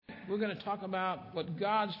we're going to talk about what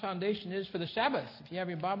God's foundation is for the Sabbath. If you have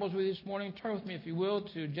your Bibles with you this morning, turn with me, if you will,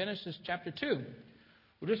 to Genesis chapter 2.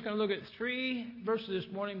 We're just going to look at 3 verses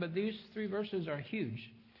this morning, but these 3 verses are huge.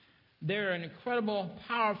 They're an incredible,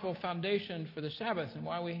 powerful foundation for the Sabbath and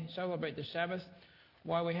why we celebrate the Sabbath,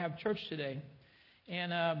 why we have church today.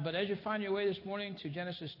 But as you find your way this morning to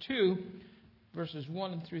Genesis 2, verses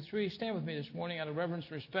 1 through 3, stand with me this morning out of reverence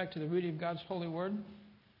and respect to the reading of God's holy word.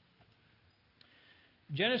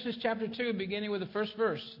 Genesis chapter 2, beginning with the first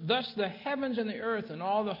verse. Thus the heavens and the earth and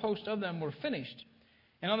all the host of them were finished.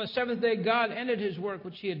 And on the seventh day God ended his work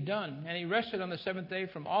which he had done, and he rested on the seventh day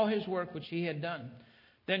from all his work which he had done.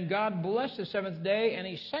 Then God blessed the seventh day, and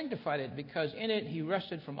he sanctified it, because in it he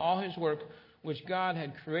rested from all his work which God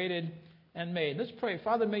had created and made. Let's pray.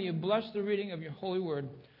 Father, may you bless the reading of your holy word.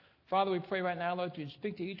 Father, we pray right now, Lord, that you'd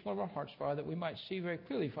speak to each one of our hearts, Father, that we might see very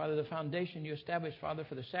clearly, Father, the foundation you established, Father,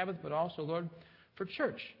 for the Sabbath, but also, Lord, for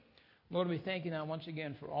church. Lord, we thank you now once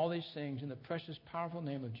again for all these things in the precious, powerful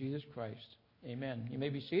name of Jesus Christ. Amen. You may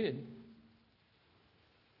be seated.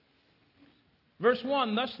 Verse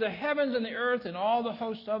 1, thus the heavens and the earth and all the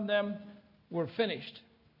hosts of them were finished.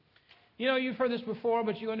 You know, you've heard this before,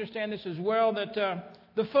 but you understand this as well, that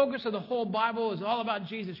the focus of the whole Bible is all about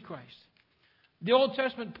Jesus Christ. The Old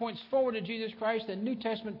Testament points forward to Jesus Christ, the New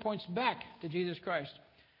Testament points back to Jesus Christ.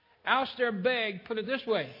 Alistair Begg put it this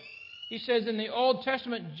way. He says, in the Old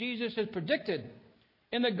Testament, Jesus is predicted.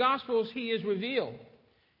 In the Gospels, he is revealed.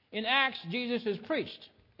 In Acts, Jesus is preached.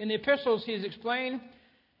 In the Epistles, he is explained.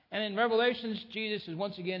 And in Revelations, Jesus is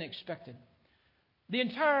once again expected. The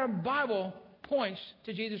entire Bible points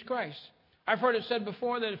to Jesus Christ. I've heard it said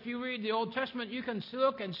before that if you read the Old Testament, you can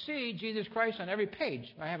look and see Jesus Christ on every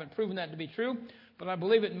page. I haven't proven that to be true, but I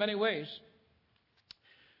believe it in many ways.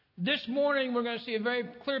 This morning, we're going to see a very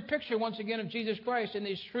clear picture, once again, of Jesus Christ in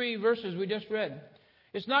these 3 verses we just read.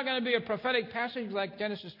 It's not going to be a prophetic passage like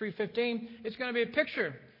Genesis 3:15. It's going to be a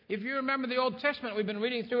picture. If you remember the Old Testament, we've been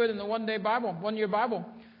reading through it in the one-year Bible,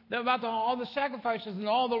 about all the sacrifices and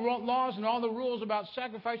all the laws and all the rules about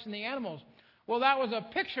sacrificing the animals. Well, that was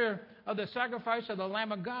a picture of the sacrifice of the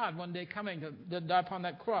Lamb of God one day coming to die upon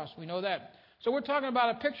that cross. We know that. So we're talking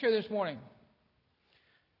about a picture this morning.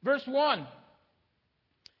 Verse 1.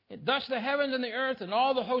 Thus the heavens and the earth and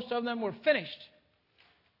all the hosts of them were finished.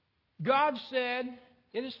 God said,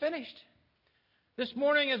 it is finished. This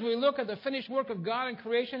morning, as we look at the finished work of God in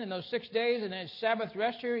creation in those 6 days and his Sabbath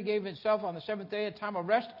rest here, he gave himself on the 7th day a time of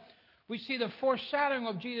rest. We see the foreshadowing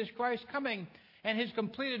of Jesus Christ coming and his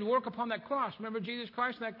completed work upon that cross. Remember Jesus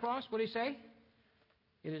Christ on that cross? What did he say?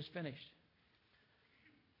 It is finished.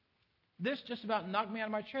 This just about knocked me out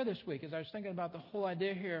of my chair this week as I was thinking about the whole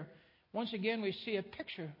idea here. Once again, we see a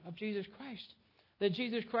picture of Jesus Christ. That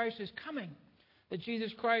Jesus Christ is coming. That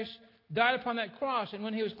Jesus Christ died upon that cross. And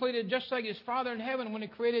when he was completed, just like his Father in heaven, when he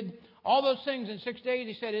created all those things in 6 days,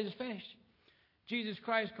 he said, it is finished. Jesus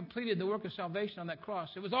Christ completed the work of salvation on that cross.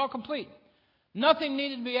 It was all complete. Nothing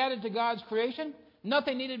needed to be added to God's creation.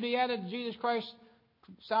 Nothing needed to be added to Jesus Christ's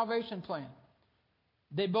salvation plan.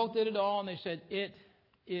 They both did it all, and they said, it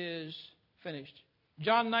is finished.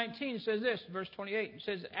 John 19 says this, verse 28. It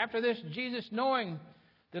says, after this, Jesus, knowing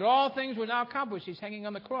that all things were now accomplished, he's hanging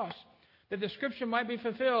on the cross, that the scripture might be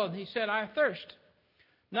fulfilled, he said, I thirst.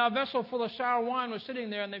 Now a vessel full of sour wine was sitting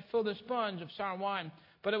there, and they filled a sponge of sour wine,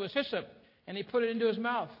 but it was hyssop, and he put it into his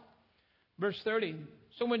mouth. Verse 30.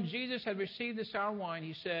 So when Jesus had received the sour wine,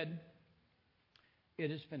 he said, it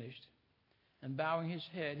is finished. And bowing his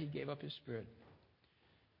head, he gave up his spirit.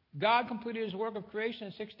 God completed his work of creation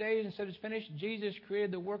in 6 days and said it's finished. Jesus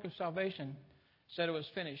created the work of salvation, said it was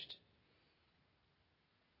finished.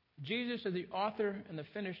 Jesus is the author and the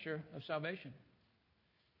finisher of salvation.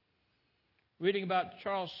 Reading about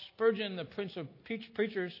Charles Spurgeon, the Prince of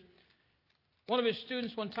Preachers, one of his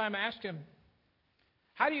students one time asked him,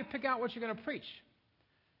 how do you pick out what you're going to preach?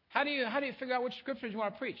 How do you figure out which scriptures you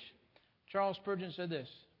want to preach? Charles Spurgeon said this.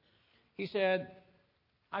 He said,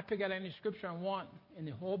 I pick out any scripture I want in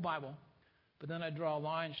the whole Bible, but then I draw a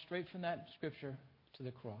line straight from that scripture to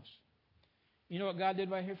the cross. You know what God did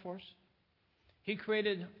right here for us? He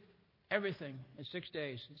created everything in 6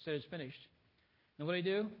 days and said it's finished. And what did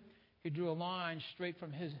he do? He drew a line straight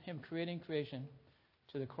from him creating creation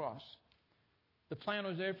to the cross. The plan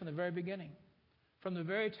was there from the very beginning. From the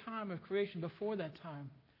very time of creation, before that time,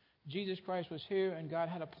 Jesus Christ was here and God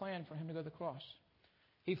had a plan for him to go to the cross.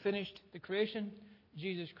 He finished the creation.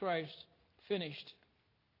 Jesus Christ finished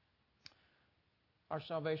our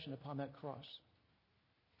salvation upon that cross.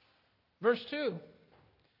 Verse 2,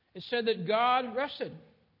 it said that God rested.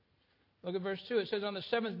 Look at verse 2. It says, on the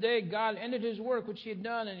 7th day, God ended his work which he had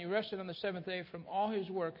done, and he rested on the 7th day from all his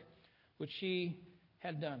work which he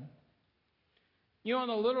had done. You know, on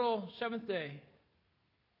the literal seventh day,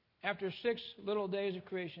 after 6 little days of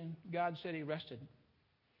creation, God said he rested.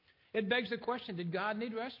 It begs the question, did God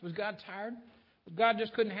need rest? Was God tired? God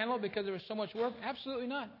just couldn't handle it because there was so much work? Absolutely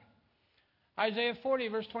not. Isaiah 40,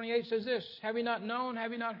 verse 28 says this, have you not known,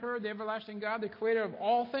 have you not heard, the everlasting God, the creator of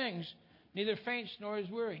all things, neither faints nor is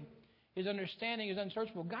weary. His understanding is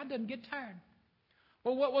unsearchable. God doesn't get tired.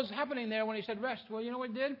 Well, what was happening there when he said rest? Well, you know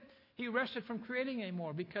what he did? He rested from creating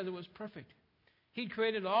anymore because it was perfect. He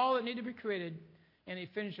created all that needed to be created, and he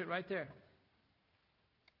finished it right there.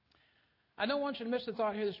 I don't want you to miss the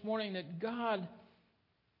thought here this morning that God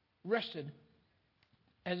rested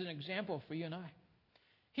as an example for you and I.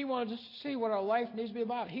 He wanted us to see what our life needs to be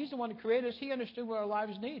about. He's the one who created us. He understood what our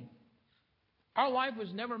lives need. Our life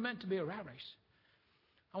was never meant to be a rat race.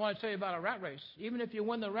 I want to tell you about a rat race. Even if you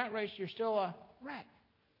win the rat race, you're still a rat.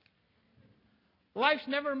 Life's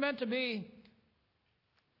never meant to be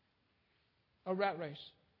a rat race.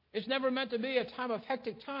 It's never meant to be a time of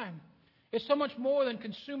hectic time. It's so much more than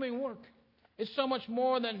consuming work. It's so much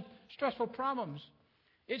more than stressful problems.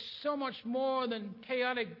 It's so much more than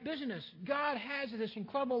chaotic business. God has this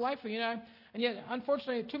incredible life for you and I, and yet,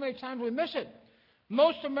 unfortunately, too many times we miss it.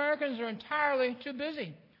 Most Americans are entirely too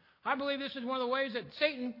busy. I believe this is one of the ways that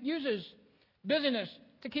Satan uses busyness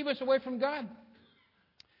to keep us away from God.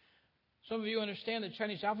 Some of you understand the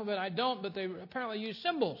Chinese alphabet. I don't, but they apparently use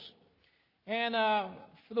symbols. And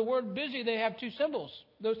for the word busy, they have 2 symbols.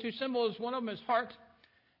 Those 2 symbols, one of them is heart,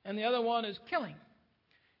 and the other one is killing.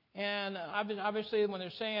 And obviously, when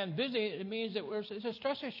they're saying busy, it means that it's a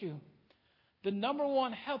stress issue. The number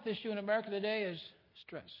one health issue in America today is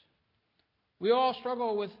stress. We all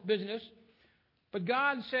struggle with busyness. But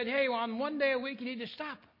God said, hey, on one day a week, you need to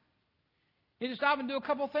stop. You need to stop and do a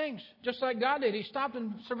couple things, just like God did. He stopped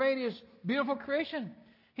and surveyed his beautiful creation.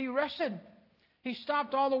 He rested. He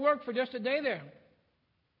stopped all the work for just a day there.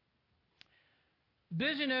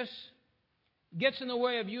 Busyness gets in the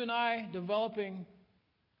way of you and I developing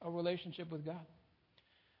a relationship with God.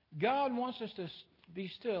 God wants us to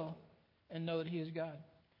be still and know that he is God.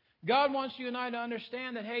 God wants you and I to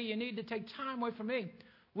understand that, hey, you need to take time away from me.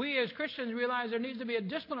 We as Christians realize there needs to be a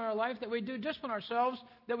discipline in our life, that we do discipline ourselves,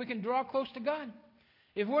 that we can draw close to God.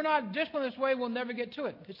 If we're not disciplined this way, we'll never get to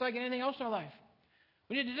it. It's like anything else in our life.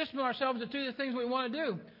 We need to discipline ourselves to do the things we want to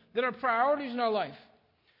do that are priorities in our life.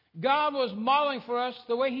 God was modeling for us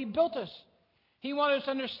the way he built us. He wanted us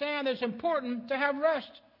to understand that it's important to have rest.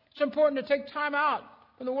 It's important to take time out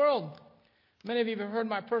from the world. Many of you have heard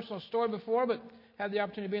my personal story before, but had the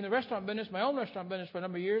opportunity to be in the restaurant business, my own restaurant business for a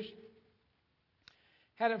number of years.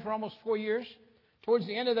 Had it for almost 4 years. Towards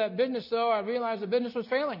the end of that business, though, I realized the business was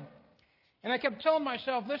failing. And I kept telling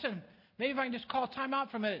myself, listen, maybe if I can just call time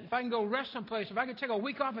out for a minute, if I can go rest someplace, if I could take a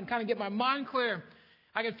week off and kind of get my mind clear,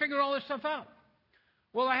 I could figure all this stuff out.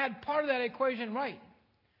 Well, I had part of that equation right.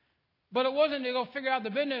 But it wasn't to go figure out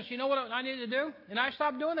the business. You know what I needed to do? And I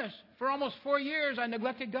stopped doing this. For almost 4 years, I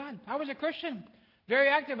neglected God. I was a Christian, very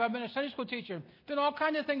active. I've been a Sunday school teacher, done all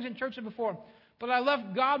kinds of things in churches before. But I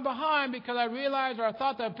left God behind because I realized, or I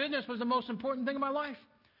thought, that business was the most important thing in my life.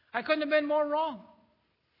 I couldn't have been more wrong.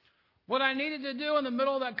 What I needed to do in the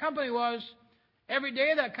middle of that company was, every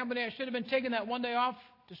day of that company, I should have been taking that one day off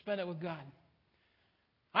to spend it with God.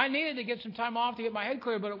 I needed to get some time off to get my head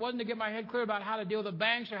clear, but it wasn't to get my head clear about how to deal with the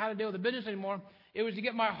banks or how to deal with the business anymore. It was to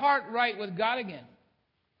get my heart right with God again.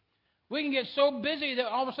 We can get so busy that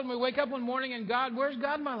all of a sudden we wake up one morning and God, where's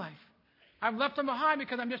God in my life? I've left him behind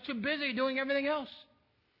because I'm just too busy doing everything else.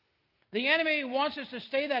 The enemy wants us to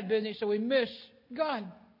stay that busy so we miss God.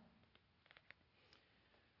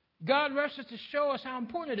 God rested to show us how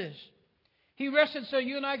important it is. He rested so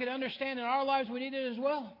you and I could understand in our lives we need it as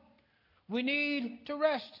well. We need to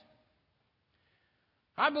rest.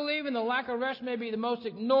 I believe in the lack of rest may be the most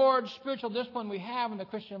ignored spiritual discipline we have in the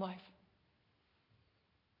Christian life.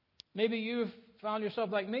 Maybe you've found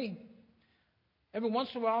yourself like me. Every once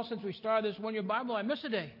in a while since we started this one-year Bible, I miss a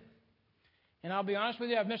day. And I'll be honest with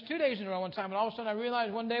you, I've missed 2 days in a row one time. And all of a sudden I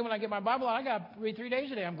realized one day when I get my Bible out, I got to read 3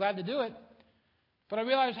 days a day. I'm glad to do it. But I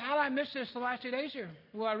realized, how did I miss this the last 2 days here?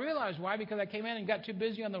 Well, I realized why, because I came in and got too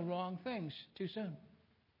busy on the wrong things too soon.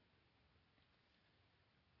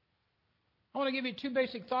 I want to give you 2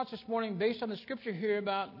 basic thoughts this morning based on the scripture here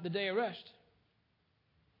about the day of rest.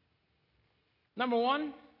 Number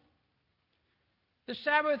 1, the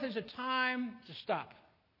Sabbath is a time to stop.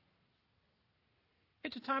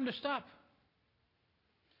 It's a time to stop.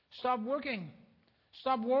 Stop working.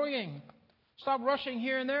 Stop worrying. Stop rushing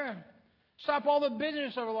here and there. Stop all the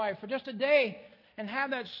business of our life for just a day and have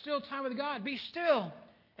that still time with God. Be still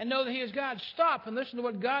and know that He is God. Stop and listen to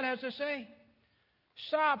what God has to say.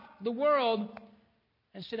 Stop the world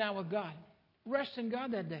and sit down with God. Rest in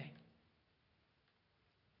God that day.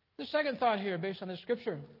 The second thought here, based on this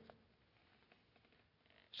scripture.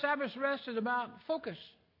 Sabbath rest is about focus.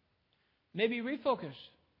 Maybe refocus.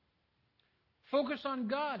 Focus on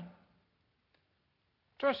God.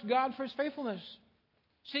 Trust God for His faithfulness.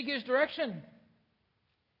 Seek His direction.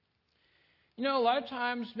 You know, a lot of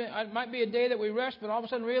times it might be a day that we rest, but all of a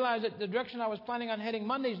sudden realize that the direction I was planning on heading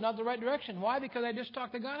Monday is not the right direction. Why? Because I just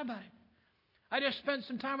talked to God about it. I just spent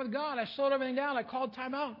some time with God. I slowed everything down. I called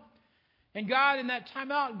time out. And God, in that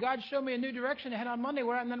time out, God showed me a new direction to head on Monday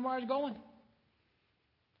and then where I was going.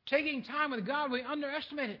 Taking time with God, we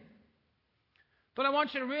underestimate it. But I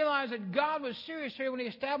want you to realize that God was serious here when He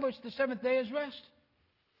established the seventh day as rest.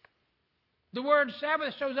 The word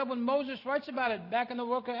Sabbath shows up when Moses writes about it back in the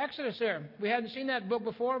book of Exodus there. We hadn't seen that book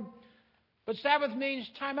before. But Sabbath means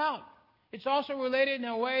time out. It's also related in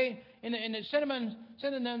a way, in the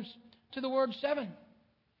synonyms to the word seven.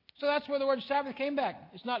 So that's where the word Sabbath came back.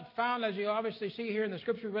 It's not found, as you obviously see here in the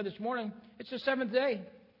scripture we read this morning. It's the seventh day.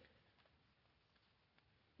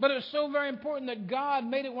 But it's so very important that God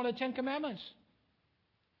made it one of the 10 Commandments.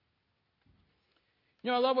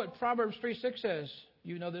 You know, I love what Proverbs 3:6 says.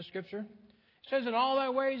 You know this scripture. It says, in all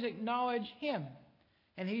thy ways acknowledge Him,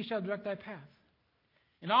 and He shall direct thy path.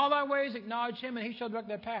 In all thy ways acknowledge Him, and He shall direct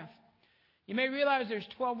thy path. You may realize there's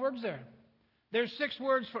 12 words there. There's 6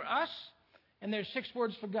 words for us, and there's 6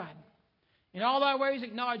 words for God. In all thy ways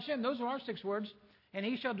acknowledge Him. Those are our 6 words. And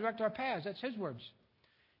He shall direct our paths. That's His words.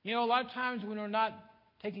 You know, a lot of times when we're not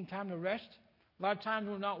taking time to rest, a lot of times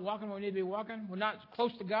when we're not walking where we need to be walking, we're not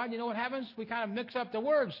close to God, you know what happens? We kind of mix up the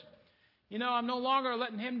words. You know, I'm no longer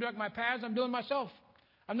letting Him direct my paths. I'm doing myself.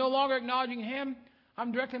 I'm no longer acknowledging Him.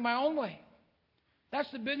 I'm directing my own way. That's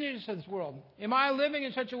the business of this world. Am I living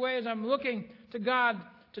in such a way as I'm looking to God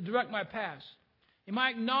to direct my paths? Am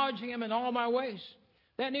I acknowledging Him in all my ways?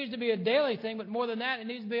 That needs to be a daily thing, but more than that, it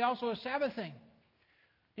needs to be also a Sabbath thing.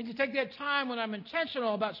 I need to take that time when I'm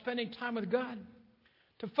intentional about spending time with God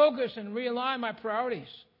to focus and realign my priorities.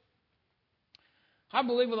 I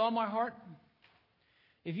believe with all my heart,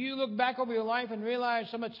 if you look back over your life and realize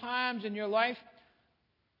some of the times in your life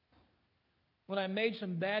when I made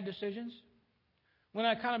some bad decisions, when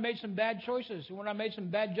I kind of made some bad choices, when I made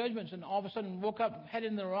some bad judgments and all of a sudden woke up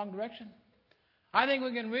headed in the wrong direction, I think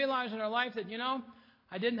we can realize in our life that, you know,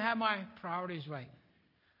 I didn't have my priorities right.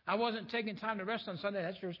 I wasn't taking time to rest on Sunday.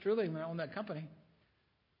 That's yours truly when I owned that company.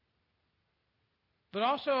 But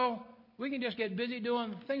also, we can just get busy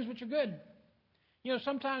doing things which are good. You know,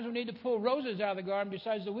 sometimes we need to pull roses out of the garden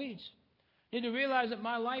besides the weeds. I need to realize that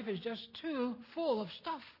my life is just too full of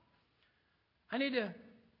stuff. I need to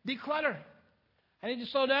declutter. I need to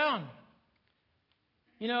slow down.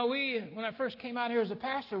 You know, when I first came out here as a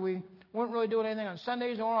pastor, we weren't really doing anything on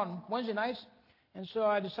Sundays or on Wednesday nights. And so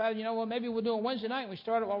I decided, you know, well, maybe we'll do a Wednesday night. We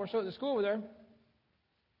started while we're still at the school over there.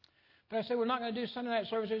 But I said, we're not going to do Sunday night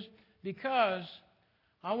services because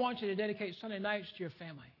I want you to dedicate Sunday nights to your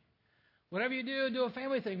family. Whatever you do a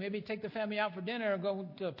family thing. Maybe take the family out for dinner or go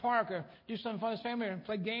to a park or do something fun with family or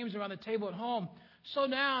play games around the table at home. Slow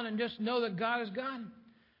down and just know that God is God.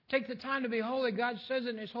 Take the time to be holy. God says it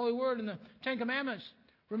in His holy word in the 10 Commandments.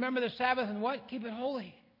 Remember the Sabbath and what? Keep it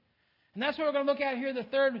holy. And that's what we're going to look at here, the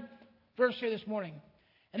third verse here this morning.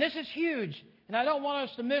 And this is huge. And I don't want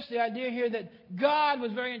us to miss the idea here that God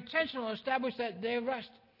was very intentional to establish that day of rest.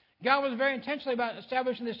 God was very intentional about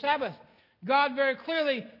establishing the Sabbath. God very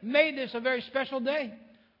clearly made this a very special day.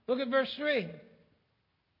 Look at verse 3.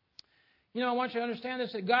 You know, I want you to understand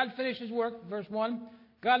this, that God finished His work, verse 1.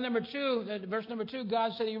 Verse number 2,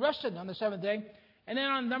 God said He rested on the seventh day. And then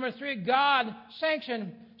on number 3, God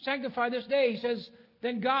sanctified this day. He says,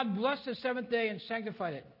 then God blessed the seventh day and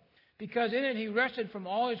sanctified it, because in it He rested from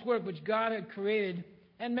all His work which God had created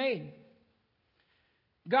and made.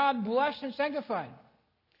 God blessed and sanctified.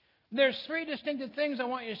 There's 3 distinctive things I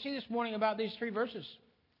want you to see this morning about these 3 verses.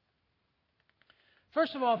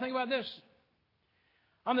 First of all, think about this.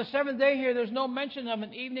 On the seventh day here, there's no mention of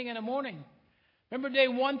an evening and a morning. Remember day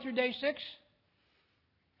 1 through day 6?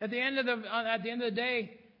 At the end of the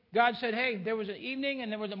day, God said, hey, there was an evening and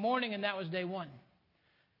there was a morning, and that was day 1.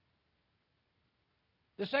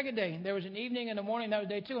 The second day, there was an evening and a morning, that was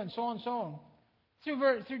day 2, and so on and so on,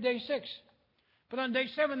 through day 6. But on day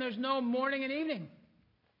 7, there's no morning and evening.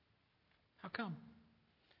 How come?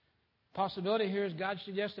 Possibility here is God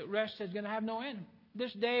suggests that rest is going to have no end.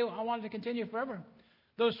 This day, I want it to continue forever.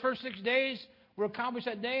 Those first 6 days were accomplished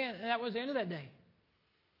that day, and that was the end of that day.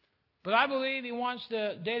 But I believe He wants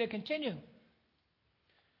the day to continue.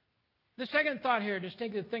 The second thought here,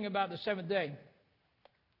 distinctive thing about the seventh day.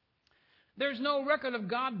 There's no record of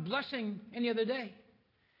God blessing any other day.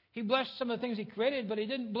 He blessed some of the things He created, but He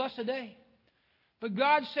didn't bless a day. But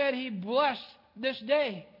God said He blessed this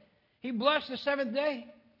day. He blessed the seventh day.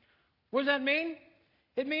 What does that mean?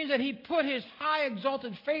 It means that He put His high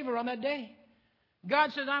exalted favor on that day.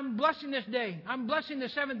 God says, I'm blessing this day. I'm blessing the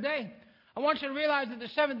seventh day. I want you to realize that the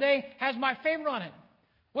seventh day has my favor on it.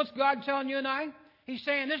 What's God telling you and I? He's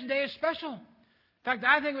saying this day is special. In fact,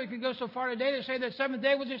 I think we could go so far today to say that seventh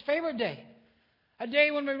day was His favorite day. A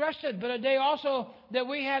day when we rested, but a day also that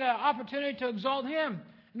we had an opportunity to exalt Him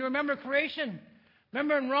and to remember creation.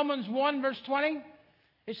 Remember in Romans 1, verse 20?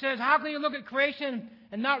 It says, how can you look at creation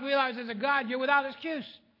and not realize there's a God? You're without excuse.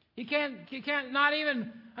 You can't not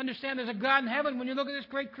even understand there's a God in heaven when you look at this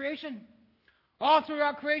great creation. All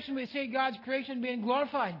throughout creation, we see God's creation being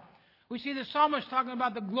glorified. We see the psalmist talking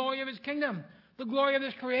about the glory of His kingdom, the glory of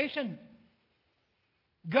His creation.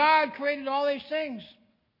 God created all these things.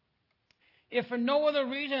 If for no other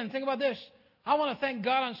reason, think about this. I want to thank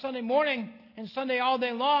God on Sunday morning and Sunday all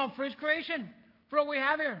day long for His creation, for what we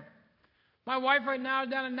have here. My wife right now is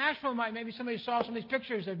down in Nashville. Maybe somebody saw some of these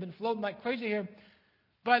pictures. They've been floating like crazy here.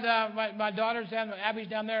 But my daughter's down, Abby's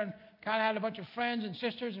down there, and kind of had a bunch of friends and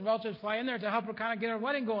sisters and relatives fly in there to help her kind of get her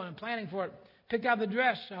wedding going and planning for it. Picked out the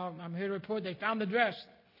dress. So I'm here to report they found the dress.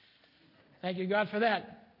 Thank you, God, for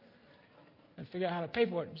that. And figure out how to pay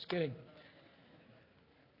for it. Just kidding.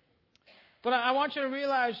 But I want you to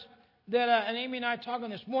realize that, and Amy and I talking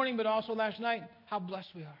this morning, but also last night, how blessed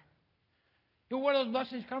we are. You know where those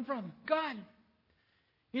blessings come from? God.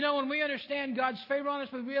 You know, when we understand God's favor on us,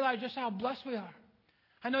 we realize just how blessed we are.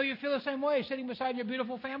 I know you feel the same way sitting beside your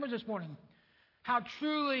beautiful families this morning. How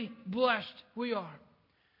truly blessed we are.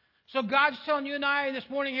 So God's telling you and I this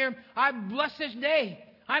morning here, I bless this day.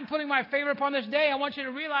 I'm putting my favor upon this day. I want you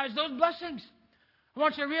to realize those blessings. I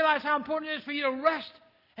want you to realize how important it is for you to rest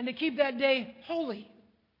and to keep that day holy.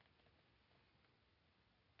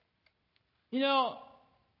 You know,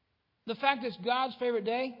 the fact it's God's favorite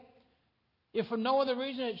day, if for no other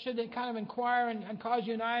reason, it should kind of inquire and cause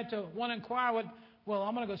you and I to want to inquire well,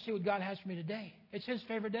 I'm going to go see what God has for me today. It's His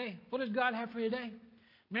favorite day. What does God have for you today?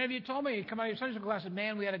 Many of you told me, you come out of your Sunday school class, and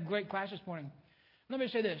man, we had a great class this morning. Let me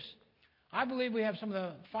say this. I believe we have some of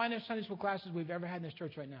the finest Sunday school classes we've ever had in this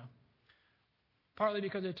church right now. Partly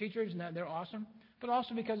because of the teachers, and that they're awesome, but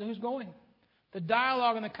also because of who's going. The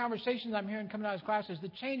dialogue and the conversations I'm hearing coming out of these classes, the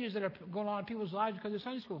changes that are going on in people's lives because of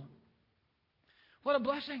Sunday school. What a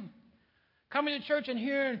blessing. Coming to church and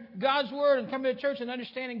hearing God's Word and coming to church and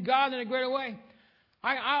understanding God in a greater way.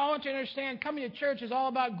 I want you to understand coming to church is all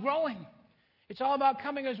about growing. It's all about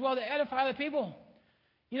coming as well to edify the people.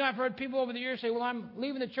 You know, I've heard people over the years say, well, I'm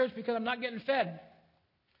leaving the church because I'm not getting fed.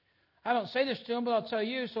 I don't say this to them, but I'll tell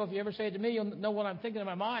you, so if you ever say it to me, you'll know what I'm thinking in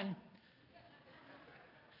my mind.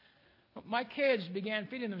 My kids began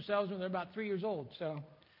feeding themselves when they're about 3 years old. So,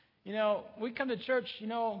 you know, we come to church, you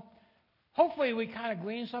know, hopefully we kind of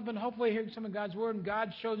glean something. Hopefully we hear some of God's Word and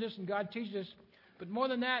God shows us and God teaches us. But more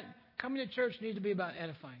than that, coming to church needs to be about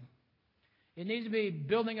edifying. It needs to be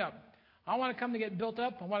building up. I want to come to get built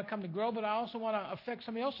up. I want to come to grow, but I also want to affect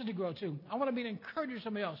somebody else to grow too. I want to be an encourager to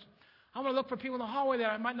somebody else. I want to look for people in the hallway that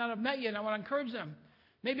I might not have met yet, and I want to encourage them.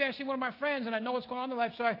 Maybe I see one of my friends, and I know what's going on in their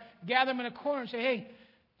life, so I gather them in a corner and say, hey,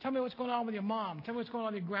 tell me what's going on with your mom. Tell me what's going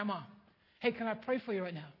on with your grandma. Hey, can I pray for you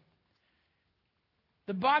right now?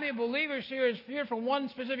 The body of believers here is here for one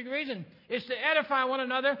specific reason. It's to edify one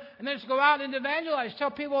another, and then it's to go out and evangelize.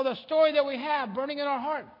 Tell people the story that we have burning in our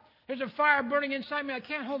heart. There's a fire burning inside me. I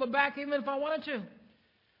can't hold it back even if I wanted to.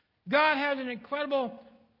 God has an incredible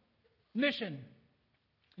mission,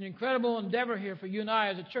 an incredible endeavor here for you and I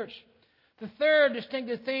as a church. The third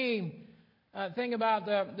distinctive thing about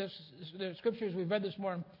the scriptures we've read this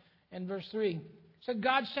morning in verse 3, said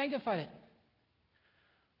God sanctified it.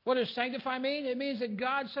 What does sanctify mean? It means that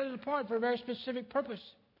God set it apart for a very specific purpose.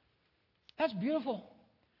 That's beautiful.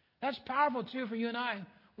 That's powerful too for you and I.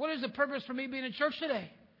 What is the purpose for me being in church today?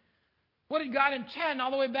 What did God intend all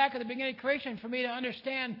the way back at the beginning of creation for me to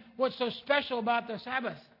understand what's so special about the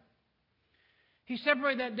Sabbath? He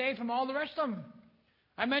separated that day from all the rest of them.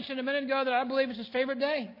 I mentioned a minute ago that I believe it's His favorite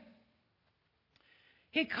day.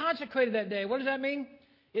 He consecrated that day. What does that mean?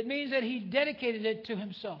 It means that He dedicated it to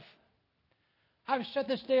Himself. I've set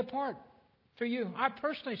this day apart for you. I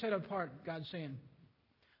personally set it apart, God's saying.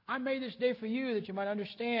 I made this day for you that you might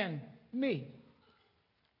understand me.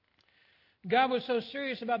 God was so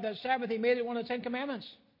serious about that Sabbath, He made it one of the 10 Commandments.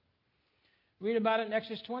 Read about it in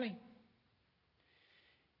Exodus 20.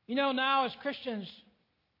 You know, now as Christians,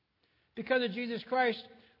 because of Jesus Christ,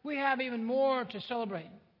 we have even more to celebrate.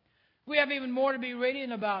 We have even more to be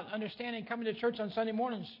radiant about understanding coming to church on Sunday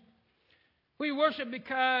mornings. We worship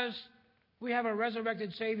because we have a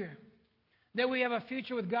resurrected Savior. That we have a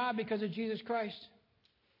future with God because of Jesus Christ.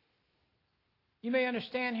 You may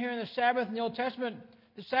understand here in the Sabbath in the Old Testament,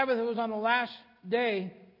 the Sabbath was on the last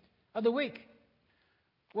day of the week.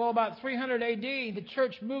 Well, about 300 A.D., the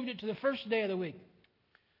church moved it to the first day of the week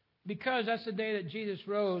because that's the day that Jesus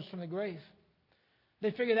rose from the grave.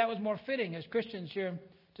 They figured that was more fitting as Christians here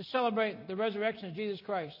to celebrate the resurrection of Jesus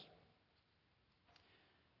Christ.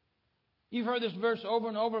 You've heard this verse over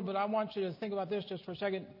and over, but I want you to think about this just for a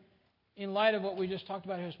second in light of what we just talked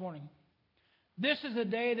about here this morning. This is the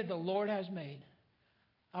day that the Lord has made.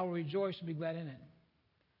 I will rejoice and be glad in it.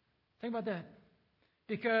 Think about that.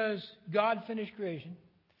 Because God finished creation,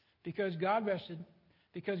 because God rested,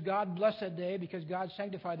 because God blessed that day, because God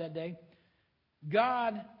sanctified that day,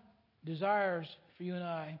 God desires for you and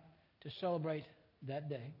I to celebrate that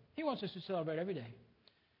day. He wants us to celebrate every day.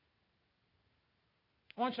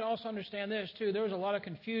 I want you to also understand this, too. There was a lot of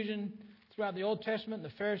confusion throughout the Old Testament,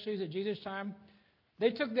 the Pharisees at Jesus' time.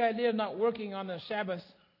 They took the idea of not working on the Sabbath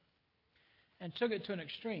and took it to an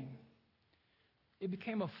extreme. It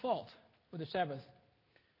became a fault with the Sabbath.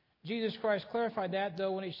 Jesus Christ clarified that,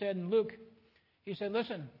 though, when he said in Luke, he said,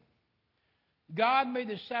 listen, God made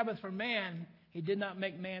the Sabbath for man. He did not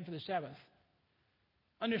make man for the Sabbath.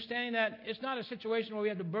 Understanding that it's not a situation where we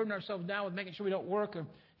have to burden ourselves down with making sure we don't work. Or if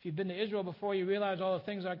you've been to Israel before, you realize all the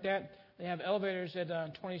things like that. They have elevators at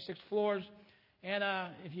 26 floors. And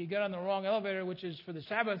if you get on the wrong elevator, which is for the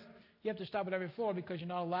Sabbath, you have to stop at every floor because you're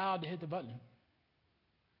not allowed to hit the button.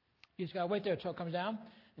 You just got to wait there until it comes down,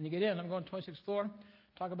 and you get in. I'm going to 26th floor.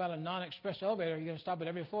 Talk about a non-express elevator. You're going to stop at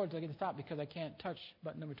every floor until I get to stop because I can't touch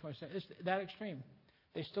button number 26. It's that extreme.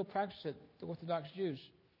 They still practice it, the Orthodox Jews.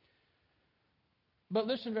 But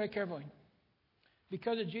listen very carefully.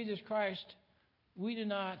 Because of Jesus Christ, we do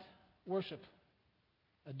not worship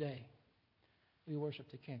a day. We worship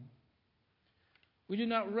the King. We do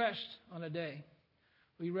not rest on a day.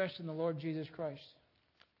 We rest in the Lord Jesus Christ.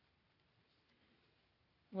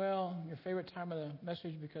 Well, your favorite time of the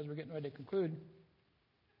message, because we're getting ready to conclude.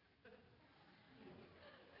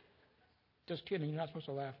 Just kidding, you're not supposed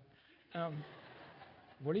to laugh.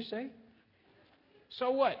 What do you say?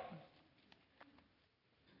 So what?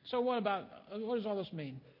 So what does all this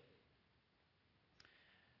mean?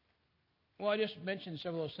 Well, I just mentioned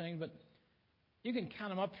several of those things, but you can count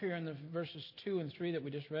them up here in the verses 2 and 3 that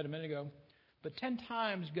we just read a minute ago. But 10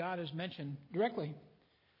 times God is mentioned directly.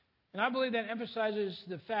 And I believe that emphasizes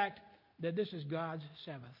the fact that this is God's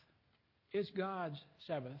Sabbath. It's God's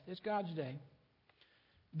Sabbath. It's God's day.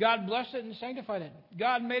 God blessed it and sanctified it.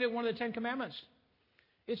 God made it one of the 10 Commandments.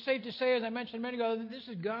 It's safe to say, as I mentioned a minute ago, that this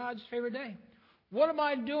is God's favorite day. What am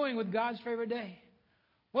I doing with God's favorite day?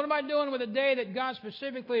 What am I doing with a day that God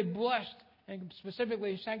specifically blessed and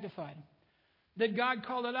specifically sanctified? That God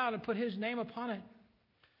called it out and put His name upon it.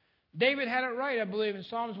 David had it right, I believe, in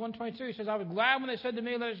Psalms 122. He says, I was glad when they said to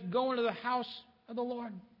me, let us go into the house of the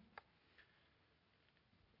Lord.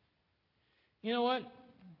 You know what?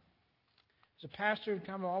 As a pastor, it's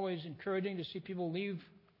kind of always encouraging to see people leave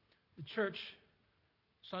the church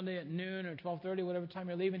Sunday at noon or 12:30, whatever time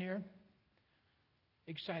you're leaving here.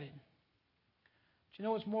 Excited. But you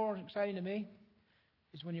know what's more exciting to me?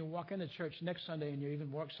 Is when you walk into church next Sunday and you're even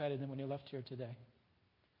more excited than when you left here today.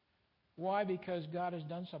 Why? Because God has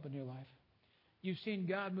done something in your life. You've seen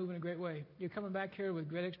God move in a great way. You're coming back here with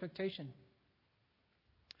great expectation.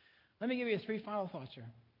 Let me give you 3 final thoughts here.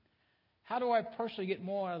 How do I personally get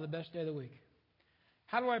more out of the best day of the week?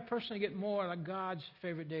 How do I personally get more out of God's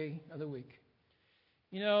favorite day of the week?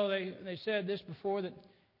 You know, they said this before, that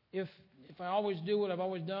if I always do what I've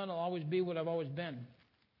always done, I'll always be what I've always been.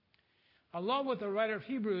 I love what the writer of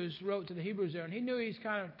Hebrews wrote to the Hebrews there, and he knew he's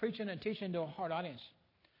kind of preaching and teaching to a hard audience.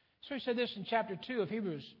 So he said this in chapter 2 of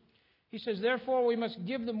Hebrews. He says, therefore we must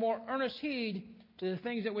give the more earnest heed to the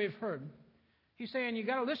things that we've heard. He's saying you've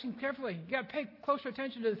got to listen carefully. You've got to pay closer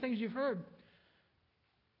attention to the things you've heard,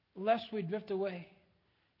 lest we drift away.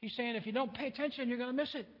 He's saying if you don't pay attention, you're going to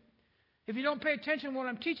miss it. If you don't pay attention to what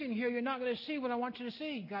I'm teaching here, you're not going to see what I want you to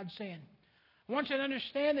see, God's saying. I want you to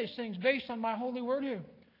understand these things based on my holy word here.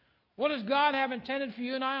 What does God have intended for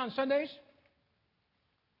you and I on Sundays?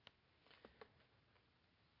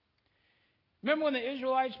 Remember when the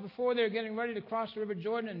Israelites, before they were getting ready to cross the River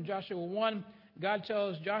Jordan in Joshua 1, God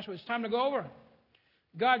tells Joshua, it's time to go over.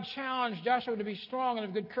 God challenged Joshua to be strong and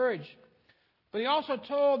of good courage. But he also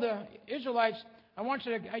told the Israelites,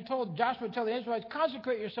 I told Joshua to tell the Israelites,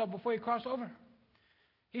 consecrate yourself before you cross over. What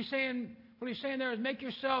he's saying there is make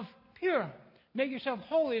yourself pure. Make yourself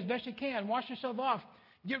holy as best you can. Wash yourself off.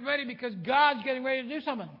 Get ready because God's getting ready to do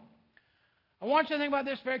something. I want you to think about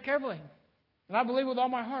this very carefully. And I believe with all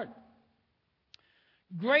my heart.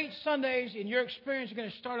 Great Sundays in your experience are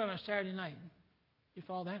going to start on a Saturday night. You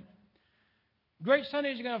follow that? Great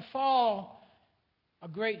Sundays are going to fall a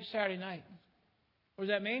great Saturday night. What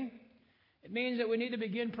does that mean? It means that we need to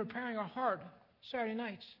begin preparing our heart Saturday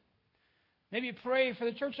nights. Maybe pray for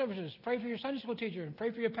the church services. Pray for your Sunday school teacher.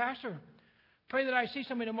 Pray for your pastor. Pray that I see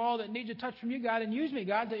somebody tomorrow that needs a touch from you, God, and use me,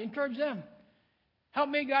 God, to encourage them. Help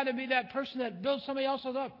me, God, to be that person that builds somebody else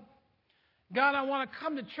up. God, I want to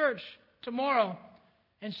come to church tomorrow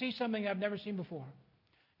and see something I've never seen before.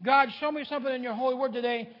 God, show me something in your holy word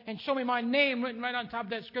today and show me my name written right on top of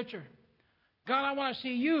that scripture. God, I want to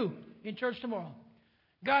see you in church tomorrow.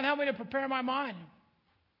 God, help me to prepare my mind.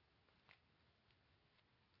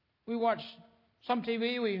 We watch some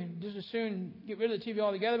TV. We just as soon get rid of the TV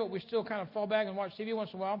altogether, but we still kind of fall back and watch TV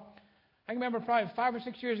once in a while. I can remember probably 5 or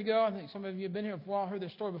 6 years ago, I think some of you have been here for a while, heard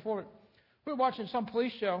this story before, but we were watching some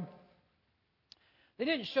police show. They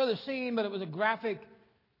didn't show the scene, but it was a graphic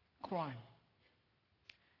crime.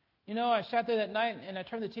 You know, I sat there that night and I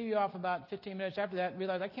turned the TV off about 15 minutes after that and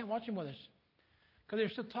realized I can't watch them with us. Because they were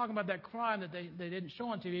still talking about that crime that they didn't show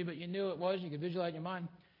on TV, but you knew it was. You could visualize it in your mind.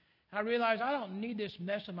 And I realized I don't need this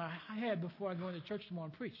mess in my head before I go into church tomorrow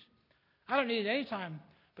and preach. I don't need it any time.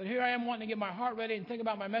 But here I am wanting to get my heart ready and think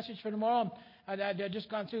about my message for tomorrow. I'd just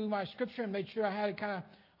gone through my scripture and made sure I had it kind of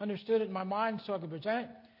understood it in my mind so I could present it.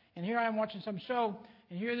 And here I am watching some show,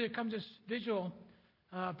 and here there comes this visual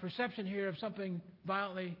perception here of something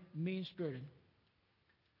violently mean-spirited.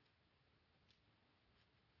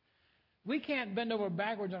 We can't bend over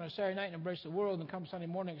backwards on a Saturday night and embrace the world and come Sunday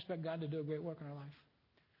morning and expect God to do a great work in our life.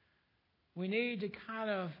 We need to kind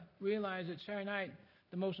of realize that Saturday night,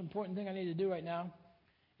 the most important thing I need to do right now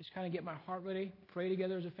is kind of get my heart ready, pray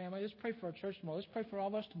together as a family. Let's pray for our church tomorrow. Let's pray for all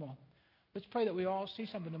of us tomorrow. Let's pray that we all see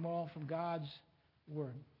something tomorrow from God's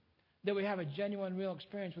Word, that we have a genuine, real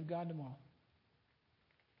experience with God tomorrow.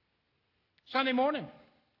 Sunday morning,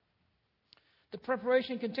 the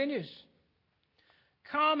preparation continues.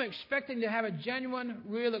 Come expecting to have a genuine,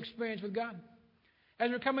 real experience with God. As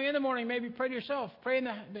you're coming in the morning, maybe pray to yourself. Pray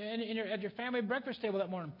at your family breakfast table that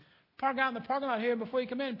morning. Park out in the parking lot here before you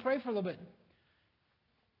come in. Pray for a little bit.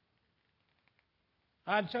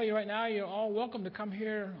 I'd tell you right now, you're all welcome to come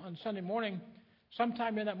here on Sunday morning.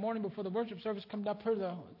 Sometime in that morning before the worship service, come up here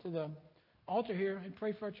to the altar here and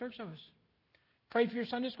pray for our church service. Pray for your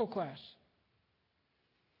Sunday school class.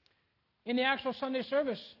 In the actual Sunday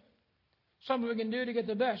service, something we can do to get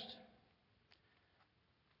the best.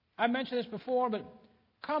 I mentioned this before, but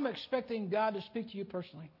come expecting God to speak to you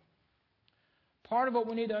personally. Part of what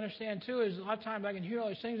we need to understand, too, is a lot of times I can hear all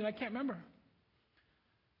these things and I can't remember.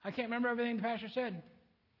 I can't remember everything the pastor said.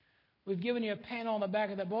 We've given you a panel on the back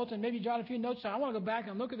of that bulletin. Maybe jot a few notes down. I want to go back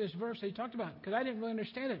and look at this verse that he talked about because I didn't really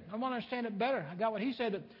understand it. I want to understand it better. I got what he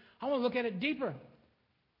said, but I want to look at it deeper.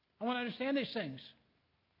 I want to understand these things.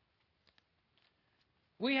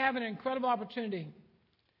 We have an incredible opportunity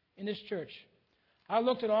in this church. I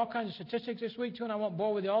looked at all kinds of statistics this week, too, and I won't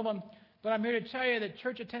bore with you all of them. But I'm here to tell you that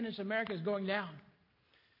church attendance in America is going down.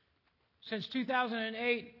 Since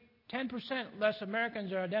 2008, 10% less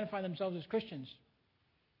Americans are identifying themselves as Christians.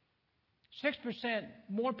 6%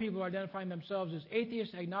 more people are identifying themselves as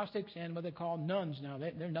atheists, agnostics, and what they call nuns now.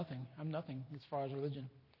 They're nothing. I'm nothing as far as religion.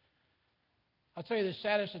 I'll tell you the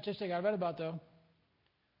saddest statistic I read about, though,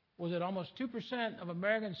 was that almost 2% of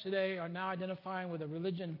Americans today are now identifying with a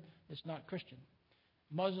religion that's not Christian.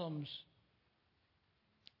 Muslims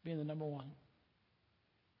being the number one.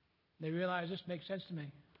 They realize this makes sense to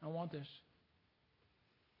me. I want this.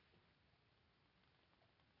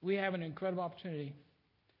 We have an incredible opportunity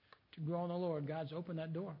to grow in the Lord. God's opened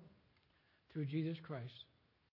that door through Jesus Christ.